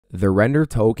The Render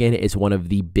token is one of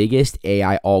the biggest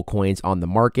AI altcoins on the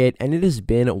market, and it has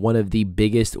been one of the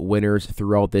biggest winners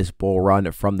throughout this bull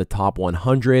run from the top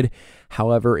 100.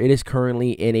 However, it is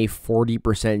currently in a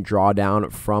 40%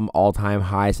 drawdown from all-time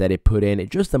highs that it put in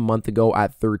just a month ago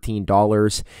at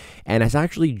 $13, and has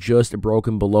actually just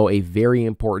broken below a very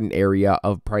important area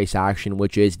of price action,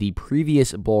 which is the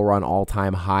previous bull run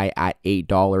all-time high at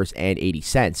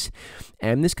 $8.80.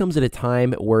 And this comes at a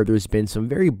time where there's been some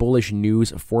very bullish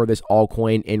news for this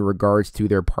altcoin in regards to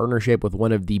their partnership with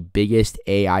one of the biggest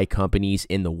AI companies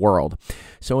in the world.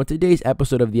 So in today's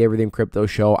episode of the Everything Crypto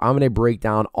Show, I'm going to break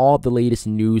down all the latest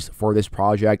news for this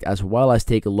project as well as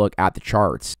take a look at the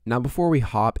charts. Now, before we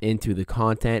hop into the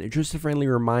content, just a friendly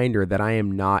reminder that I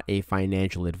am not a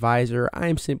financial advisor. I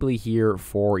am simply here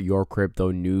for your crypto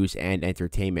news and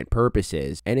entertainment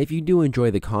purposes. And if you do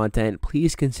enjoy the content,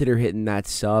 please consider hitting that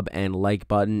sub and like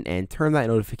button and turn that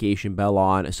notification bell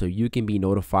on so you can be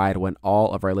notified when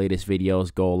all of our latest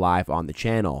videos go live on the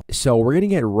channel. So we're going to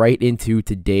get right into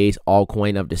today's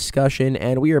altcoin of discussion,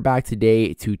 and we are back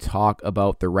today to talk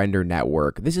about the Render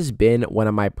network. This has been one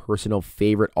of my personal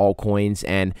favorite altcoins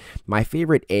and my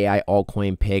favorite AI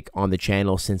altcoin pick on the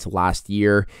channel since last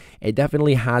year. It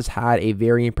definitely has had a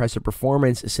very impressive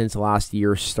performance since last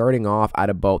year, starting off at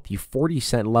about the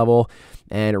 40-cent level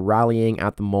and rallying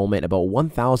at the moment about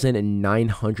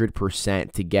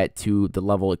 1,900% to get to the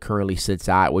level it currently sits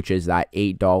at, which is that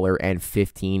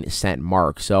 $8.15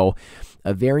 mark. So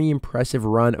a very impressive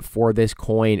run for this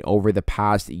coin over the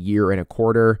past year and a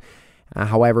quarter.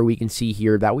 However, we can see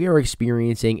here that we are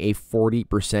experiencing a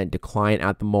 40% decline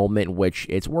at the moment, which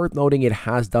it's worth noting it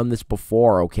has done this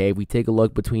before, okay? If we take a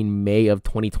look between May of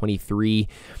 2023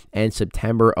 and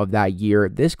September of that year,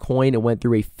 this coin went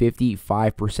through a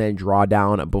 55%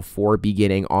 drawdown before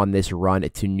beginning on this run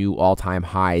to new all-time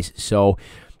highs. So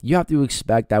you have to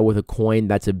expect that with a coin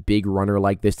that's a big runner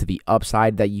like this to the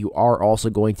upside, that you are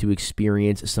also going to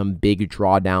experience some big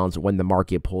drawdowns when the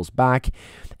market pulls back.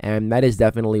 And that is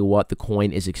definitely what the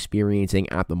coin is experiencing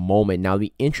at the moment. Now,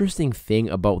 the interesting thing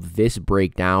about this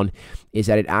breakdown is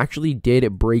that it actually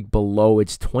did break below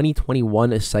its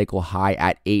 2021 cycle high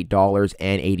at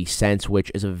 $8.80,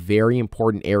 which is a very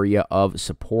important area of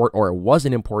support, or it was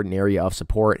an important area of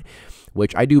support,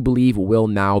 which I do believe will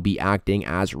now be acting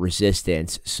as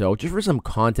resistance. So just for some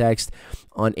context,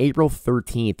 on April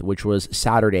 13th, which was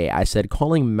Saturday, I said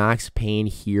calling max pain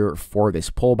here for this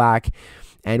pullback.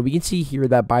 And we can see here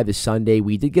that by the Sunday,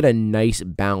 we did get a nice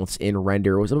bounce in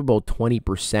Render. It was up about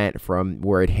 20% from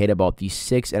where it hit about the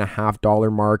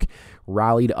 $6.50 mark,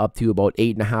 rallied up to about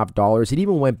 $8.50. It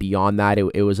even went beyond that.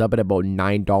 It was up at about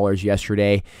 $9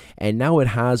 yesterday, and now it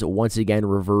has once again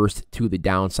reversed to the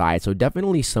downside. So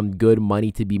definitely some good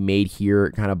money to be made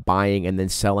here, kind of buying and then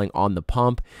selling on the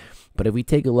pump. But if we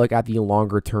take a look at the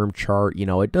longer term chart, you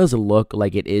know, it does look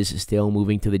like it is still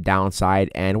moving to the downside,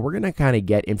 and we're going to kind of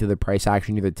get into the price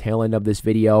action near the tail end of this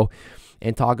video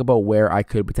and talk about where I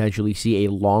could potentially see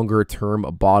a longer term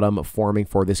bottom forming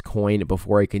for this coin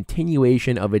before a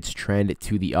continuation of its trend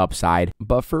to the upside.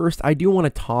 But first, I do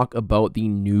want to talk about the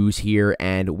news here,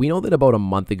 and we know that about a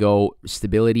month ago,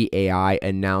 Stability AI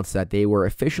announced that they were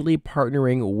officially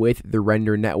partnering with the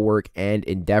Render network and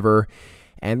Endeavor.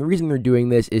 And the reason they're doing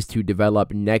this is to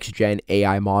develop next-gen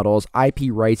AI models, IP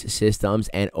rights systems,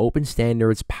 and open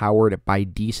standards powered by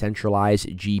decentralized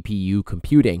GPU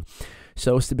computing.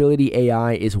 So Stability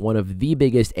AI is one of the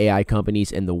biggest AI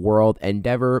companies in the world.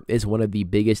 Endeavor is one of the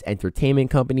biggest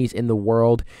entertainment companies in the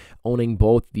world, owning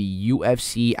both the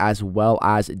UFC as well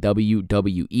as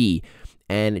WWE.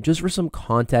 And just for some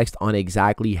context on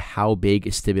exactly how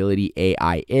big Stability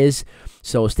AI is,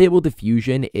 so Stable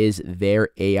Diffusion is their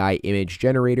AI image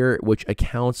generator, which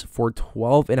accounts for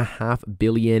 12.5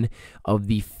 billion of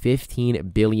the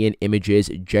 15 billion images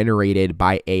generated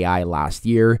by AI last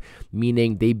year,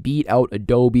 meaning they beat out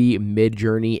Adobe,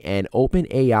 Midjourney, and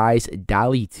OpenAI's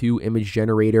DALL-E 2 image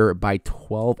generator by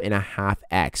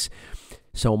 12.5x.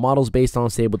 So models based on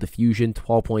Stable Diffusion,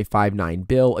 12.59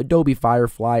 bill, Adobe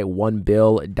Firefly, 1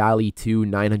 bill, DALL-E 2,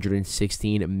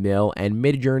 916 mil, and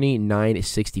Midjourney,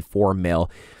 964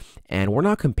 mil. And we're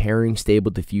not comparing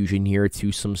Stable Diffusion here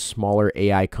to some smaller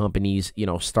AI companies, you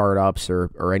know, startups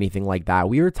or anything like that.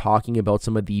 We are talking about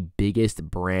some of the biggest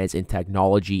brands in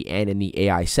technology and in the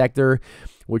AI sector,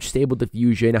 which Stable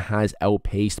Diffusion has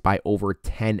outpaced by over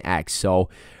 10x. So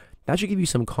that should give you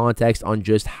some context on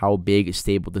just how big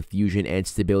Stable Diffusion and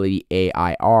Stability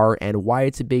AI are, and why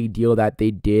it's a big deal that they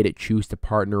did choose to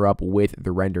partner up with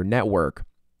the Render network.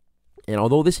 And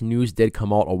although this news did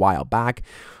come out a while back,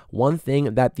 one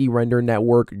thing that the Render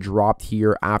Network dropped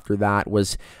here after that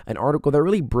was an article that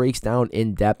really breaks down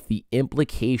in depth the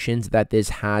implications that this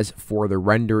has for the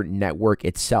Render Network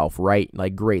itself, right?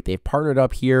 Like, great, they've partnered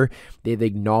up here. They've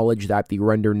acknowledged that the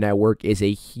Render Network is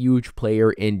a huge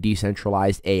player in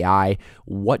decentralized AI.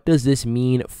 What does this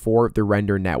mean for the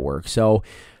Render Network? So,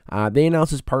 they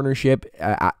announced this partnership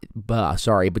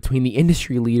between the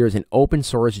industry leaders in open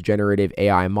source generative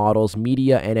AI models,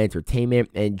 media and entertainment,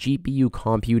 and GPU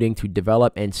computing to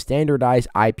develop and standardize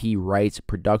IP rights,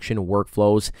 production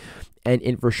workflows, and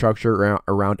infrastructure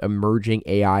around emerging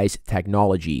AI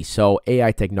technology. So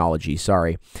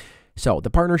the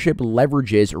partnership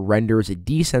leverages Render's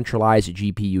decentralized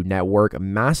GPU network,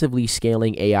 massively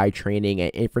scaling AI training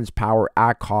and inference power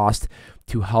at cost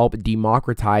to help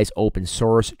democratize open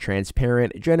source,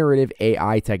 transparent, generative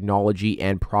AI technology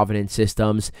and provenance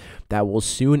systems that will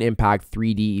soon impact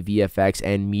 3D, VFX,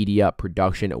 and media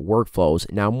production workflows.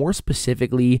 Now, more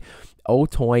specifically,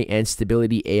 Altcoin and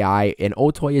Stability AI, and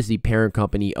Altcoin is the parent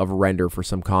company of Render for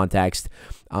some context,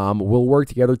 will work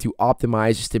together to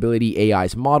optimize Stability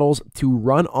AI's models to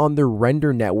run on the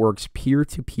Render Network's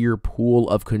peer-to-peer pool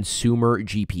of consumer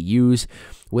GPUs,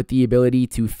 with the ability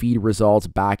to feed results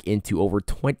back into over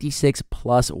 26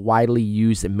 plus widely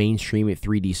used mainstream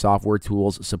 3D software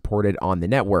tools supported on the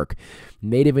network.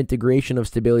 Native integration of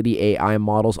Stability AI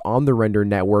models on the Render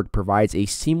Network provides a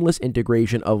seamless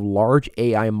integration of large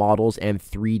AI models and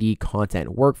 3D content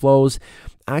workflows,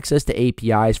 access to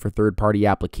APIs for third-party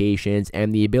applications,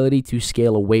 and the ability to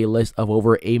scale a waitlist of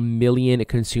over 1 million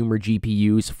consumer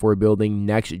GPUs for building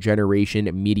next-generation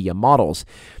media models.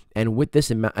 And with this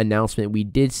announcement, we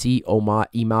did see Emad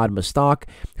Mustak,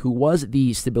 who was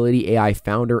the Stability AI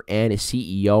founder and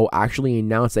CEO, actually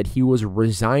announced that he was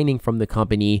resigning from the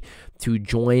company to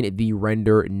join the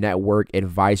Render Network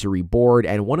Advisory Board.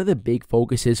 And one of the big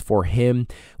focuses for him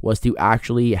was to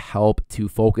actually help to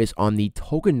focus on the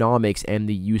tokenomics and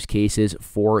the use cases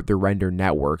for the Render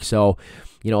Network. So,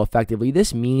 effectively,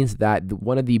 this means that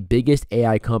one of the biggest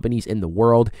AI companies in the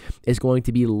world is going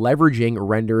to be leveraging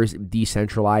Render's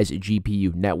decentralized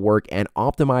GPU network and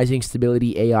optimizing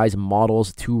Stability AI's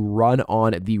models to run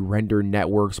on the Render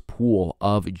Network's pool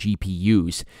of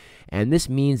GPUs. And this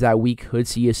means that we could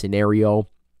see a scenario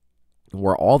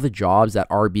where all the jobs that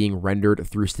are being rendered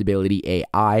through Stability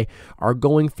AI are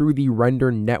going through the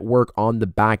Render Network on the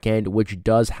back end, which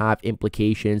does have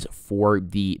implications for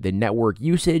the network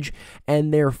usage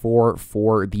and therefore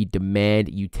for the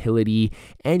demand, utility,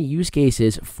 and use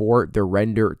cases for the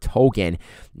Render token.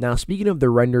 Now, speaking of the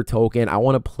Render token, I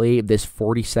want to play this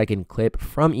 40-second clip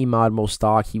from Emad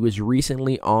Mustak. He was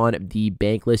recently on the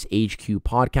Bankless HQ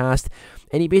podcast,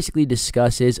 and he basically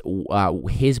discusses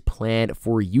his plan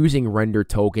for using Render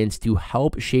tokens to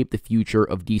help shape the future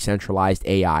of decentralized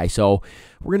AI. So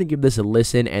we're going to give this a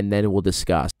listen and then we'll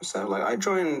discuss. So I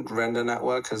joined Render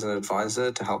Network as an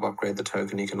advisor to help upgrade the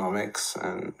token economics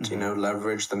and,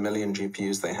 leverage the 1 million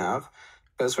GPUs they have.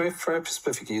 But it's a very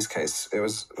specific use case. It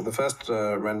was the first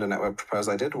Render Network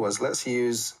proposal I did was let's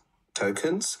use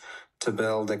tokens to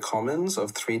build a commons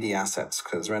of 3D assets,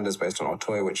 because Render is based on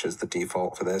Altcoin, which is the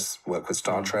default for this, work with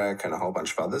Star Trek and a whole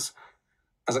bunch of others,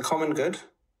 as a common good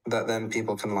that then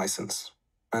people can license.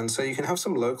 And so you can have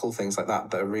some local things like that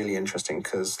that are really interesting,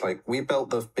 because we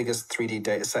built the biggest 3D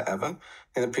data set ever.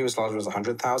 In the previous large was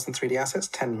 100,000 3D assets,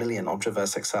 10 million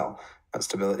Objaverse Excel at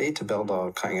Stability to build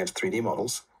our cutting edge 3D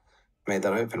models. Made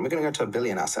that open. We're going to go to 1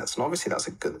 billion assets, and obviously that's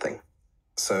a good thing.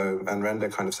 So, and Render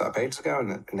kind of set up ages ago,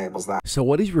 and it enables that. So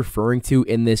what he's referring to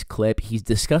in this clip, he's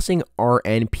discussing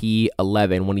RNP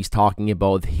 11 when he's talking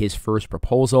about his first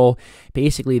proposal.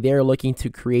 Basically, they're looking to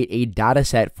create a data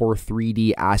set for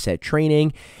 3D asset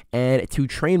training, and to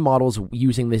train models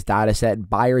using this data set,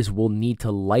 buyers will need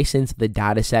to license the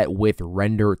data set with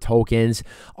Render tokens,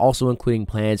 also including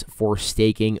plans for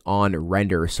staking on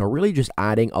Render. So really just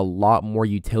adding a lot more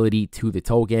utility to the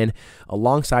token,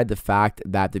 alongside the fact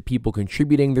that the people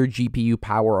contributing their GPU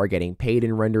power are getting paid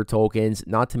in Render tokens,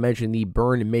 not to mention the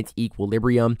burn mint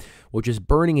equilibrium, which is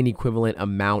burning an equivalent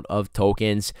amount of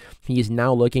tokens. He is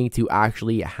now looking to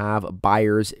actually have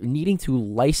buyers needing to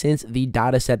license the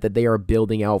data set that they are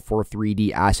building out for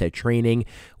 3D asset training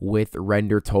with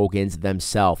Render tokens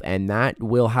themselves, and that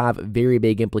will have very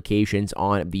big implications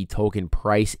on the token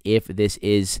price if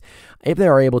they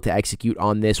are able to execute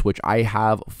on this, which I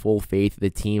have full faith the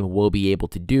team will be able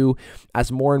to do,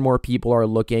 as more and more people people are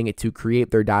looking to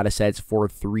create their data sets for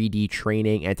 3D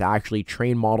training and to actually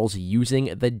train models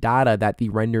using the data that the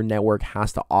Render Network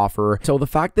has to offer. So the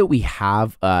fact that we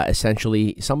have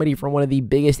essentially somebody from one of the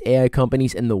biggest AI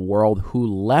companies in the world who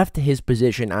left his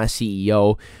position as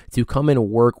CEO to come and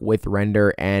work with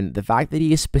Render, and the fact that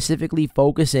he is specifically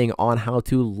focusing on how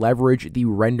to leverage the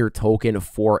Render token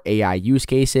for AI use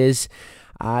cases,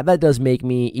 that does make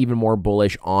me even more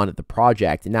bullish on the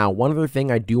project. Now, one other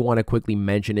thing I do want to quickly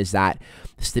mention is that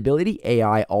Stability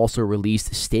AI also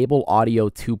released Stable Audio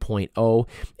 2.0,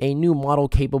 a new model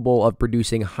capable of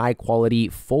producing high quality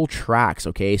full tracks.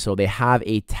 Okay, so they have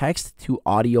a text to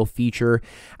audio feature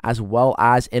as well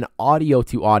as an audio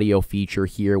to audio feature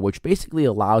here, which basically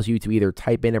allows you to either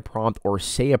type in a prompt or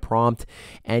say a prompt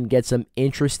and get some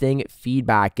interesting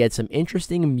feedback, get some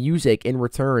interesting music in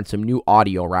return, some new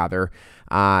audio rather.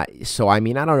 So I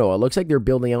mean, I don't know, it looks like they're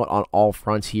building out on all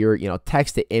fronts here, you know,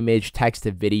 text to image, text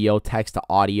to video, text to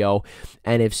audio.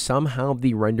 And if somehow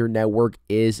the Render Network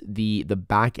is the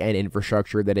back end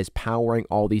infrastructure that is powering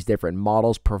all these different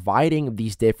models, providing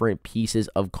these different pieces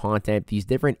of content, these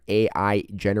different AI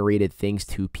generated things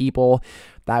to people,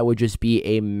 that would just be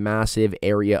a massive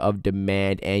area of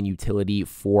demand and utility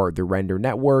for the Render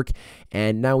Network.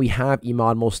 And now we have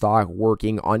Emodmo stock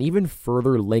working on even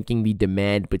further linking the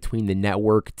demand between the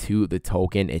network to the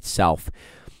token itself.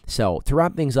 So to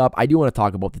wrap things up, I do want to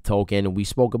talk about the token. We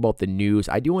spoke about the news.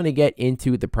 I do want to get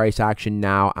into the price action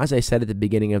now. As I said at the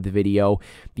beginning of the video,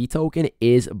 the token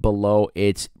is below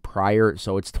its prior,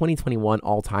 so it's 2021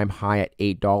 all-time high at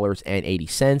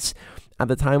 $8.80. At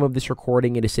the time of this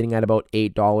recording, it is sitting at about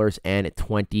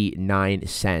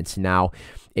 $8.29. Now,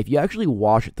 if you actually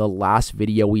watch the last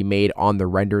video we made on the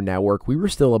Render Network, we were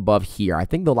still above here. I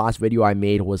think the last video I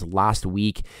made was last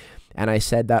week, and I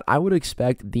said that I would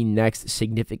expect the next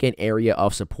significant area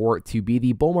of support to be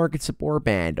the bull market support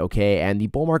band, okay? And the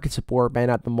bull market support band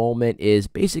at the moment is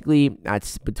basically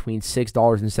that's between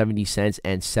 $6.70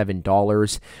 and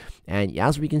 $7. And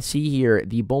as we can see here,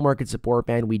 the bull market support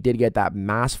band, we did get that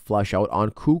mass flush out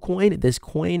on KuCoin. This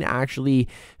coin actually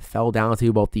fell down to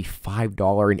about the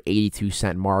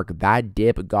 $5.82 mark. That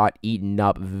dip got eaten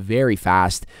up very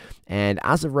fast. And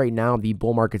as of right now, the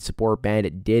bull market support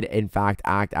band did in fact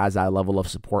act as that level of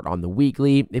support on the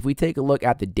weekly. If we take a look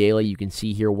at the daily, you can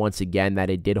see here once again that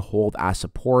it did hold as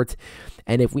support.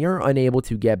 And if we are unable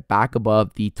to get back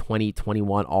above the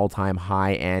 2021 all-time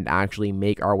high and actually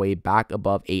make our way back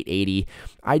above 880,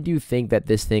 I do think that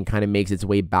this thing kind of makes its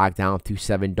way back down to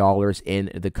 $7 in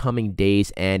the coming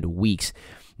days and weeks.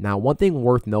 Now, one thing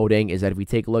worth noting is that if we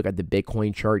take a look at the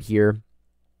Bitcoin chart here,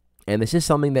 and this is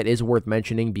something that is worth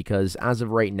mentioning because as of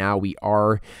right now,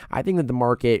 I think that the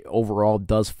market overall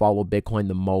does follow Bitcoin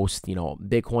the most. You know,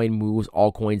 Bitcoin moves,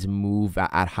 altcoins move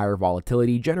at higher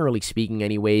volatility, generally speaking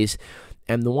anyways.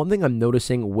 And the one thing I'm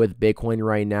noticing with Bitcoin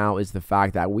right now is the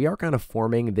fact that we are kind of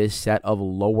forming this set of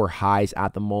lower highs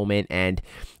at the moment. And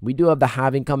we do have the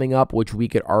halving coming up, which we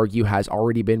could argue has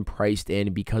already been priced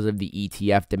in because of the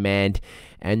ETF demand.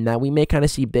 And that we may kind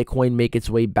of see Bitcoin make its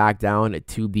way back down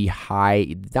to the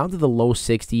low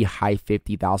 60, high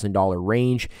 $50,000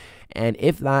 range. And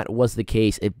if that was the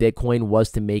case, if Bitcoin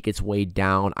was to make its way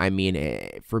down, I mean,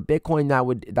 for Bitcoin, that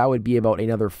would be about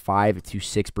another 5 to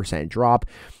 6% drop,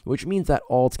 which means that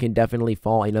alts can definitely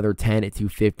fall another 10 to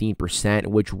 15%,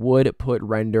 which would put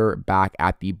Render back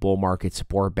at the bull market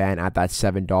support band at that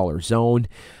 $7 zone.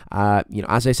 You know,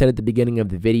 as I said at the beginning of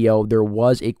the video, there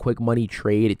was a quick money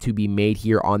trade to be made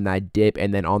here on that dip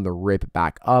and then on the rip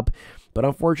back up. But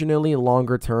unfortunately,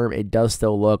 longer term, it does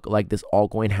still look like this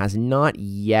altcoin has not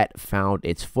yet found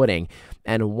its footing.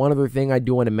 And one other thing I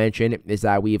do want to mention is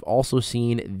that we've also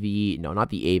seen not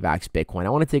the AVAX Bitcoin. I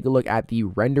want to take a look at the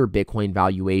Render Bitcoin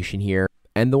valuation here.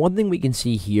 And the one thing we can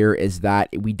see here is that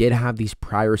we did have these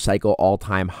prior cycle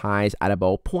all-time highs at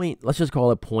about let's just call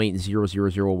it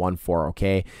 0.00014,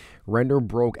 okay? Render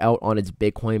broke out on its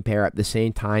Bitcoin pair at the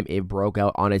same time it broke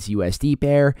out on its USD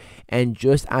pair, and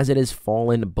just as it has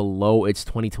fallen below its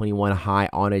 2021 high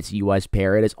on its US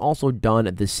pair, it has also done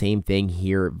the same thing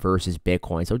here versus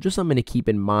Bitcoin. So just something to keep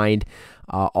in mind.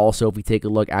 Also, if we take a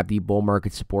look at the bull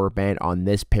market support band on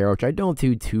this pair, which I don't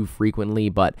do too frequently,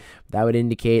 but that would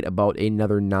indicate about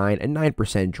another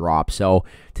 9% drop. So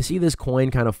to see this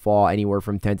coin kind of fall anywhere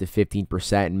from 10 to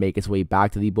 15% and make its way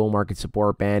back to the bull market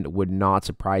support band would not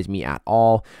surprise me at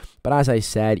all. But as I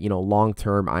said, you know, long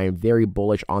term, I am very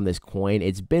bullish on this coin.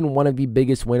 It's been one of the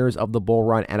biggest winners of the bull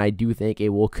run, and I do think it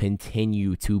will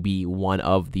continue to be one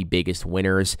of the biggest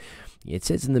winners. It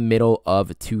sits in the middle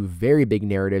of two very big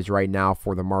narratives right now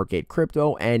for the market,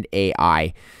 crypto and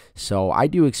AI. So I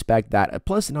do expect that,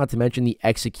 plus not to mention the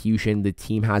execution the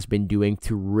team has been doing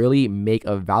to really make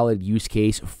a valid use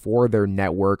case for their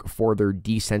network, for their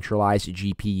decentralized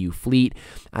GPU fleet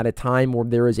at a time where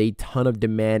there is a ton of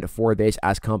demand for this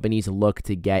as companies look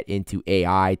to get into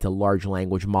AI, to large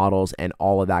language models and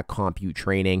all of that compute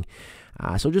training.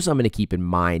 So just something to keep in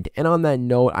mind. And on that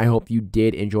note, I hope you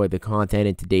did enjoy the content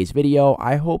in today's video.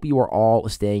 I hope you are all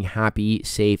staying happy,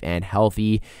 safe, and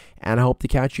healthy, and I hope to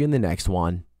catch you in the next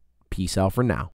one. Peace out for now.